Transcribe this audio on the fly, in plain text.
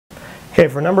Okay,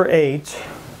 for number 8,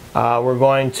 we're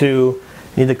going to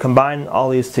need to combine all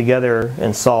these together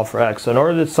and solve for x. So in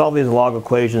order to solve these log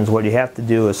equations, what you have to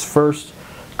do is first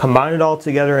combine it all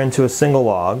together into a single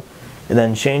log, and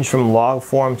then change from log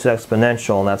form to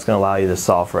exponential, and that's going to allow you to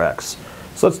solve for x.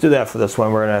 So let's do that for this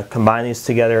one. We're going to combine these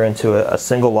together into a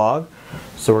single log.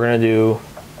 So we're going to do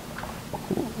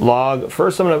log,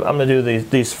 first I'm going to do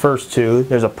these first two.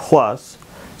 There's a plus.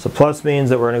 So plus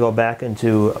means that we're going to go back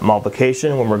into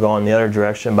multiplication when we're going the other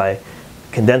direction by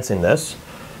condensing this.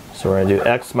 So we're going to do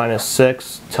x minus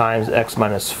 6 times x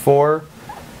minus 4.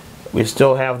 We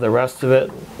still have the rest of it.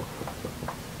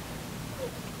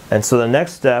 And so the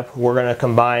next step, we're going to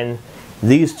combine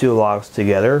these two logs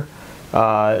together.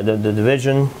 The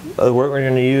division we're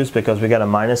going to use because we got a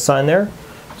minus sign there.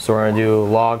 So we're going to do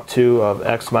log 2 of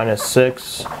x minus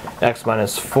 6, x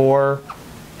minus 4.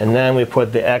 And then we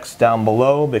put the x down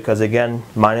below because, again,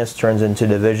 minus turns into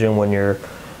division when you're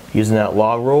using that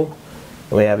log rule.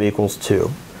 And we have equals 2.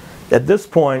 At this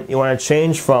point, you want to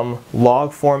change from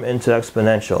log form into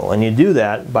exponential. And you do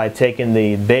that by taking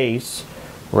the base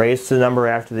raised to the number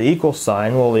after the equal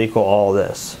sign will equal all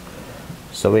this.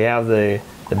 So we have the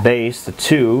base, the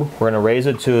 2. We're going to raise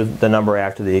it to the number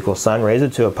after the equal sign, raise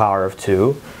it to a power of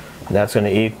 2. And that's going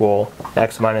to equal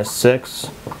x minus 6,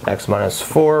 x minus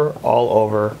 4, all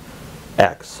over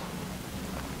x.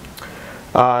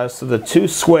 So the 2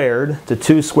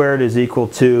 squared is equal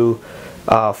to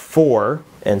 4.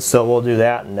 And so we'll do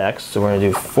that next. So we're going to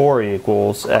do 4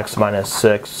 equals x minus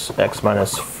 6, x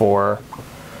minus 4,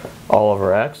 all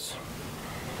over x.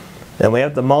 Then we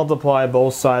have to multiply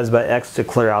both sides by x to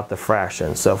clear out the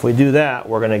fraction. So if we do that,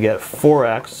 we're going to get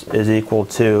 4x is equal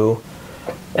to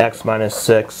x minus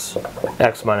 6,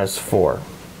 x minus 4.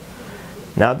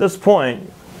 Now at this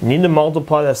point, you need to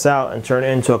multiply this out and turn it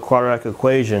into a quadratic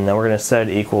equation. Then we're going to set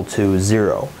it equal to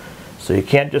 0. So you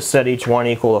can't just set each one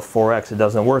equal to 4x. It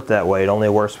doesn't work that way. It only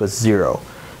works with 0.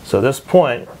 So at this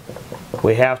point,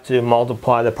 we have to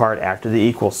multiply the part after the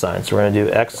equal sign. So we're going to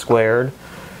do x squared.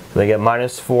 We get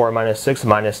minus 4 minus 6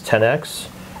 minus 10x.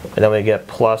 And then we get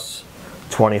plus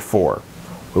 24.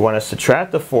 We want to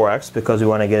subtract the 4x because we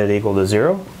want to get it equal to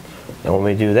 0. And when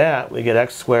we do that, we get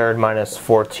x squared minus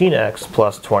 14x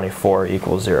plus 24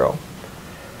 equals 0.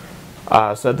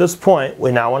 So at this point,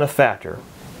 we now want to factor.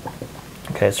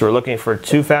 Okay, so we're looking for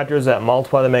two factors that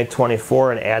multiply to make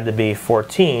 24 and add to be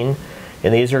 14.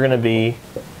 And these are going to be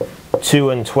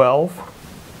 2 and 12.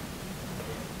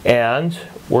 And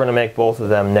we're going to make both of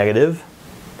them negative.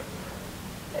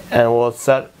 And we'll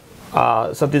set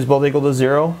these both equal to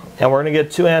 0. And we're going to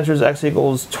get two answers, x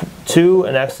equals 2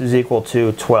 and x is equal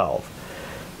to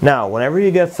 12. Now, whenever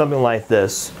you get something like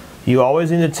this, you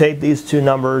always need to take these two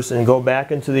numbers and go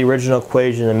back into the original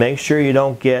equation and make sure you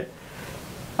don't get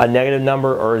a negative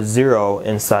number or a 0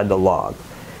 inside the log.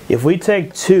 If we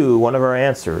take 2, one of our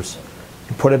answers,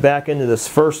 and put it back into this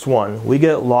first one, we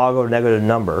get log of a negative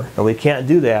number. And we can't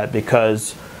do that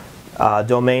because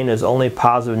domain is only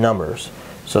positive numbers.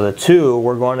 So the 2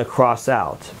 we're going to cross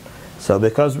out. So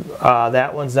because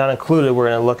that one's not included, we're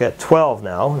going to look at 12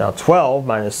 now. Now 12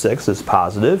 minus 6 is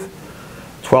positive.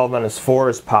 12 minus 4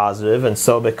 is positive. And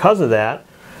so because of that,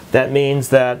 that means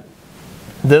that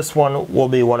this one will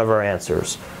be one of our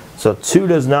answers. So 2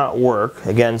 does not work.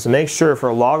 Again, so make sure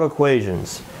for log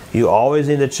equations, you always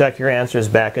need to check your answers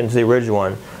back into the original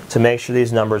one to make sure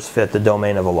these numbers fit the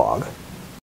domain of a log.